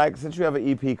to the night, since you have an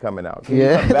EP coming out, can you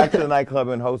come back to the nightclub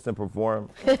and host and perform?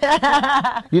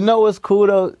 You know what's cool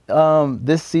though?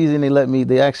 This season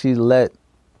they actually let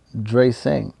Dre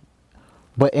sing.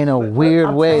 But in a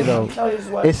weird way though.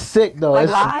 It's sick though. Like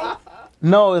live?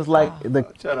 No, it's like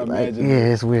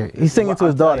it's weird. He's singing to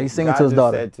his daughter. He's singing to his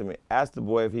daughter. Said to me, ask the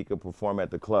boy if he could perform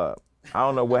at the club. I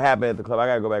don't know what happened at the club. I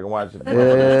gotta go back and watch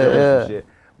it. Shit.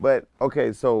 But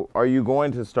okay, so are you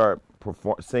going to start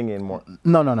singing more?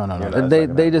 No.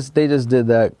 They just did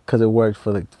that because it worked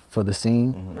for the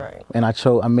scene. Mm-hmm. Right. And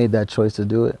I made that choice to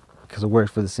do it because it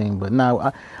worked for the scene. But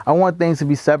now I want things to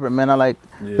be separate, man. I like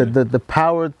the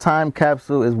power time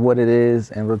capsule is what it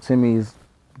is, and Rotimi's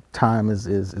time is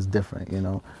different, you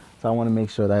know. So I want to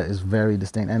make sure that it's very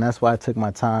distinct, and that's why I took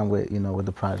my time with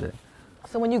the project.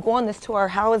 So when you go on this tour,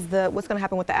 what's going to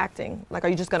happen with the acting? Like, are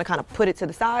you just going to kind of put it to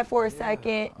the side for a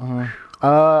second?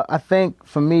 I think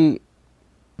for me,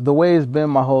 the way it's been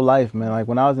my whole life, man. Like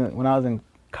when I was in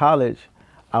college,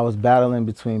 I was battling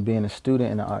between being a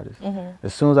student and an artist.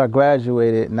 As soon as I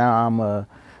graduated, now I'm a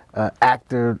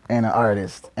actor and an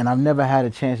artist, and I've never had a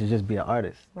chance to just be an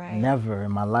artist. Right. Never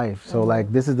in my life. So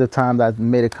like this is the time that I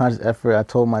made a conscious effort. I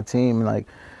told my team like,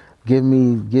 give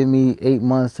me 8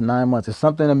 months to 9 months. If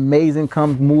something amazing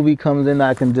movie comes in that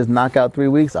I can just knock out 3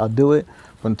 weeks, I'll do it.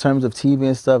 But in terms of TV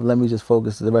and stuff, let me just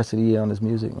focus the rest of the year on this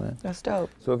music, man. That's dope.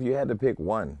 So if you had to pick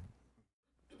one,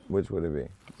 which would it be?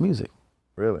 Music.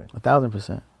 Really?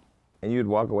 1,000%. And you'd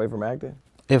walk away from acting?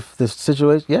 If the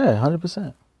situation,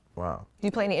 100%. Wow. Do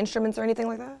you play any instruments or anything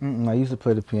like that? I used to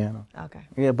play the piano. Okay.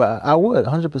 Yeah, but I would,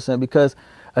 100%, because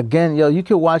again, you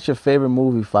could watch your favorite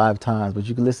movie 5 times, but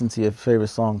you can listen to your favorite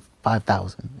song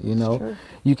 5,000, you know? True.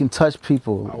 You can touch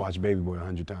people. I watch Baby Boy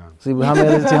 100 times. See, how many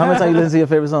times you listen to your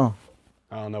favorite song?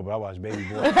 I don't know, but I watch Baby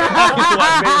Boy. I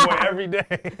watch Baby Boy every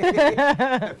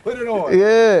day. Put it on.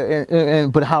 Yeah,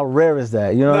 but how rare is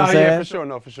that? You know what I'm saying? Yeah, for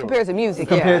sure, for sure. Compared to music,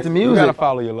 Compared to music. You gotta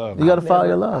follow your love. You gotta follow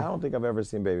your love. I don't think I've ever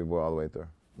seen Baby Boy all the way through.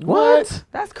 What?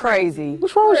 That's crazy.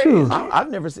 What's wrong with you? I've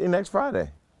never seen Next Friday.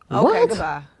 Okay, What?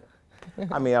 goodbye.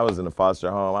 I mean, I was in a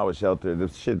foster home. I was sheltered.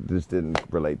 This shit just didn't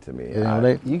relate to me.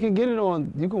 You can get it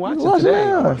on. You can watch Watch it today.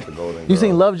 it. I watched The Golden You Girls.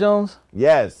 seen Love Jones?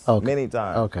 Yes, Okay. many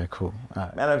times. Okay, cool. All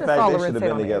right. Matter of Just fact, follow they should have Red been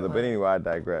Tape on together. the But anyway, I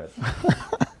digress.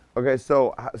 Okay,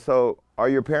 so are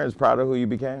your parents proud of who you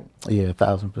became? Yeah,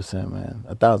 1,000%, man.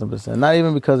 1,000%. Not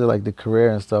even because of like the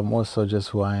career and stuff, more so just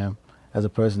who I am as a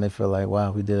person. They feel like,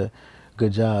 wow, we did a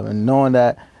good job. And knowing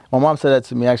that, my mom said that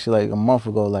to me actually like a month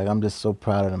ago, like, I'm just so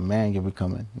proud of the man you're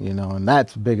becoming, you know, and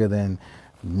that's bigger than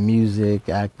music,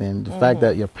 acting. The fact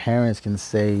that your parents can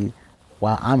say,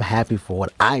 wow, I'm happy for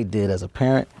what I did as a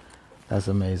parent, that's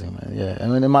amazing, man. Yeah, I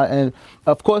mean, and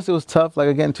of course it was tough. Like,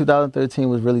 again, 2013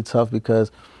 was really tough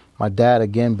because my dad,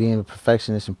 again, being a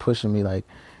perfectionist and pushing me, like,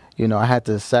 you know, I had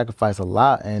to sacrifice a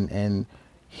lot, and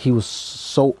he was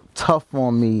so tough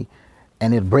on me,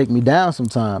 and it'd break me down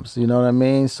sometimes, you know what I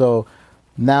mean? So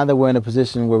now that we're in a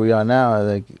position where we are now,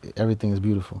 like, everything is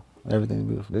beautiful. Everything's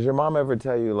beautiful. Does your mom ever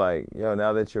tell you, like, yo,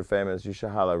 now that you're famous, you should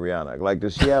holler at Rihanna? Like,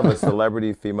 does she have a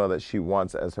celebrity female that she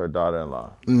wants as her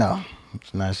daughter-in-law? No.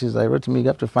 She's like, Rotimi, you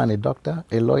have to find a doctor,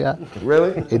 a lawyer.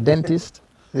 Really? A dentist.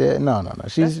 Yeah, no.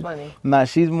 That's funny. Nah,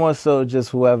 she's more so just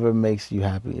whoever makes you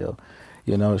happy, yo.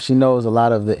 You know, she knows a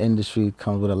lot of the industry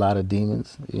comes with a lot of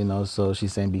demons, you know, so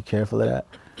she's saying be careful of that.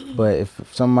 But if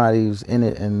somebody's in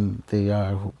it and they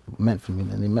are meant for me,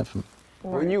 then they're meant for me.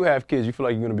 When you have kids, you feel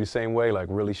like you're gonna be the same way, like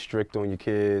really strict on your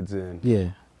kids and. Yeah,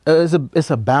 it's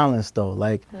a balance though,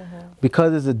 like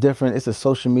because it's a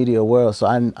social media world. So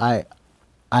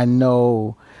I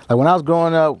know, like when I was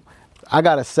growing up, I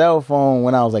got a cell phone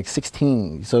when I was like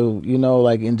 16. So you know,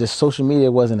 like, and just social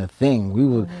media wasn't a thing. We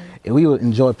would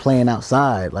enjoy playing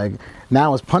outside. Like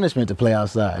now it's punishment to play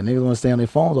outside. Niggas want to stay on their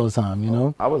phones all the time, you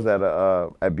know? I was at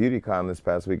BeautyCon this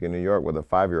past week in New York with a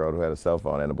 5-year-old who had a cell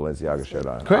phone and a Balenciaga shirt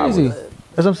on. Crazy. That's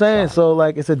what I'm saying. So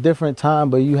like it's a different time,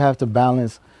 but you have to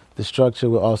balance the structure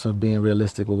with also being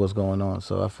realistic with what's going on.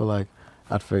 So I feel like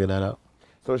I'd figure that out.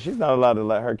 So she's not allowed to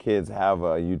let her kids have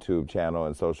a YouTube channel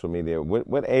and social media.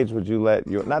 What age would you let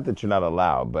your, not that you're not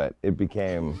allowed, but it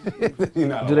became...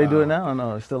 Do they do it now or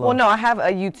no? It's still Well, on? no, I have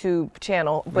a YouTube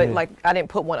channel, but like I didn't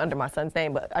put one under my son's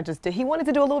name, but I just did. He wanted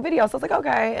to do a little video, so I was like,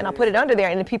 okay, and I put it under there,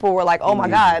 and then people were like, oh my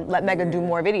God, let Megan do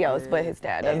more videos, but his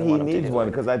dad doesn't And he want him to needs do one,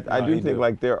 it. because I do think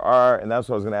like there are, and that's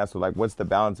what I was going to ask, like what's the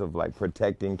balance of like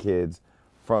protecting kids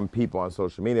from people on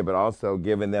social media, but also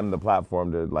giving them the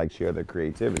platform to like share their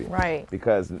creativity. Right.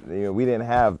 Because we didn't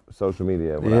have social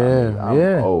media.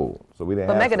 I'm old, so we didn't.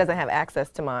 But have Mega doesn't have access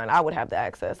to mine. I would have the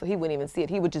access, so he wouldn't even see it.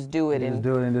 He would just do it and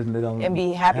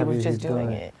be happy with just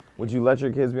doing it. Would you let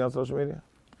your kids be on social media?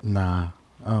 Nah,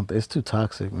 it's too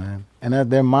toxic, man. And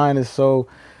their mind is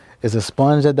it's a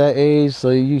sponge at that age, so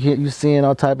you seeing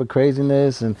all type of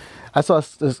craziness. And I saw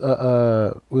this. We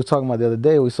were talking about the other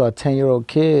day. We saw a 10-year-old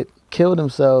kid killed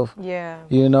himself. Yeah.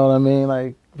 You know what I mean?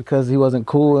 Like, because he wasn't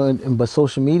cool, but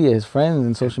social media, his friends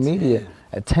and social media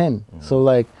at 10. Mm-hmm. So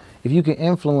like, if you can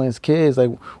influence kids,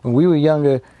 like when we were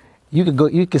younger, you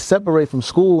could separate from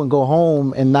school and go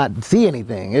home and not see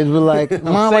anything. It was like,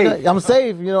 Mom, I'm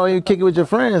safe. You kick it with your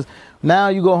friends. Now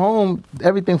you go home,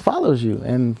 everything follows you,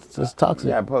 and it's toxic.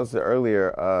 Yeah, I posted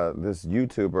earlier, this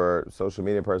YouTuber, social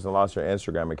media person lost her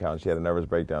Instagram account. She had a nervous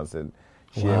breakdown, said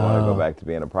she didn't want to go back to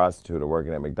being a prostitute or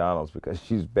working at McDonald's because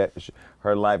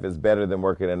her life is better than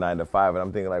working a 9 to 5. And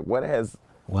I'm thinking, like,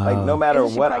 like, no matter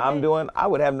what I'm doing, I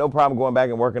would have no problem going back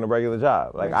and working a regular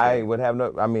job. Like, I would have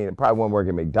it probably wouldn't work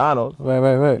at McDonald's.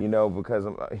 Right. Because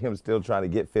I'm still trying to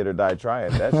get fit or die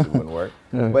trying. That shit wouldn't work.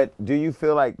 But do you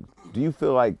feel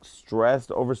like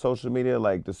stressed over social media?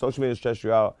 Like, does social media stress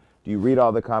you out? Do you read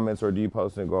all the comments, or do you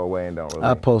post and go away and don't really?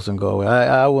 I post and go away.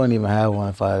 I wouldn't even have one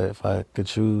if I could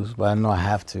choose, but I know I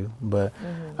have to. But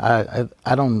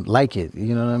I don't like it.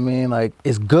 You know what I mean? Like,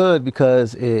 it's good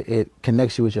because it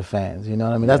connects you with your fans. You know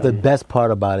what I mean? That's the best part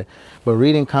about it. But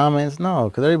reading comments, no,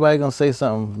 because everybody's gonna say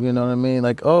something. You know what I mean?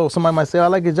 Like, oh, somebody might say, I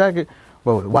like your jacket.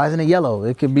 Well, why isn't it yellow?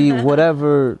 It could be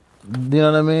whatever. You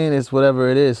know what I mean? It's whatever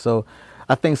it is. So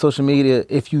I think social media,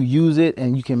 if you use it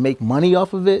and you can make money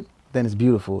off of it, then it's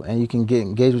beautiful, and you can get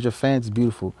engaged with your fans. It's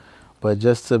beautiful, but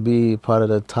just to be part of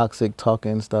the toxic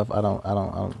talking stuff, I don't.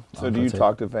 So do you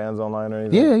talk to fans online or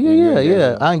anything?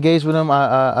 Yeah. I engage with them.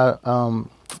 I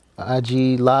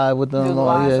IG live with them.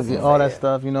 All that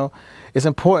stuff. It's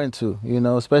important to.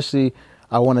 Especially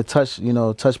I want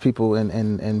to touch people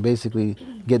and basically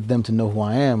get them to know who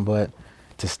I am. But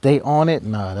to stay on it,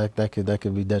 nah, that could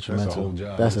be detrimental. That's a whole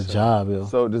job. That's a job, yo.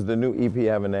 So does the new EP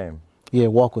have a name? Yeah,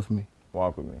 Walk With Me.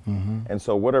 Walk With Me. Mm-hmm. And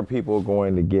so what are people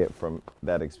going to get from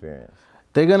that experience?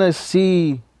 They're going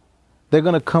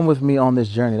to come with me on this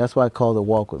journey. That's why I call it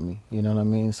Walk With Me. You know what I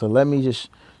mean? So let me just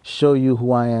show you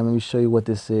who I am. Let me show you what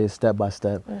this is step by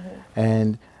step. Mm-hmm.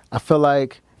 And I feel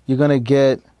like you're going to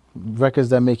get records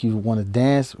that make you want to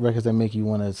dance, records that make you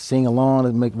want to sing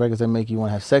along, records that make you want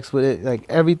to have sex with it. Like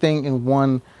everything in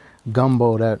one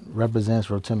gumbo that represents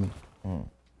Rotimi. Mm.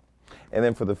 And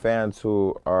then for the fans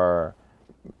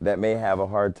that may have a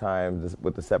hard time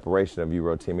with the separation of you,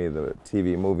 Rotimi, the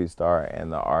TV movie star,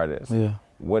 and the artist. Yeah.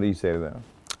 What do you say to them?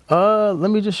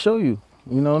 Let me just show you.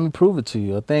 Let me prove it to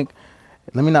you. I think,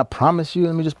 let me not promise you,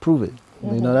 let me just prove it.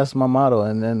 Mm-hmm. That's my motto.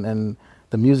 And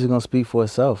the music gonna speak for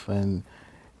itself. And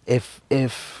if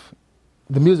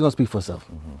the music gonna speak for itself,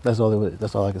 that's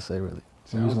all I can say really.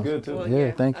 Sounds good too. Well, yeah,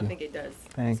 thank you. I think it does.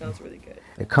 Thank you. Sounds really good.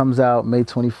 It comes out May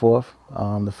 24th.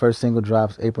 The first single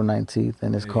drops April 19th,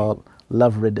 and it's called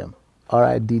Love Rhythm.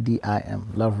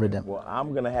 RIDDIM. Love Rhythm. Well,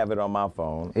 I'm going to have it on my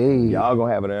phone. Hey. Y'all going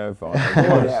to have it on your phone. You're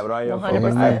going to have it on your 100%.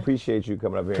 phone. I appreciate you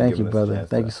coming up here and giving us a chance. Thank you, brother.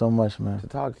 Thank you so much, man. To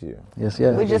talk to you. Yes.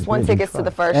 We just won tickets to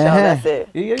the first show. That's it.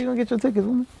 Yeah, you're going to get your tickets,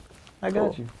 woman. I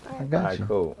got you. All right,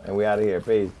 cool. And we out of here.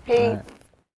 Peace. Peace.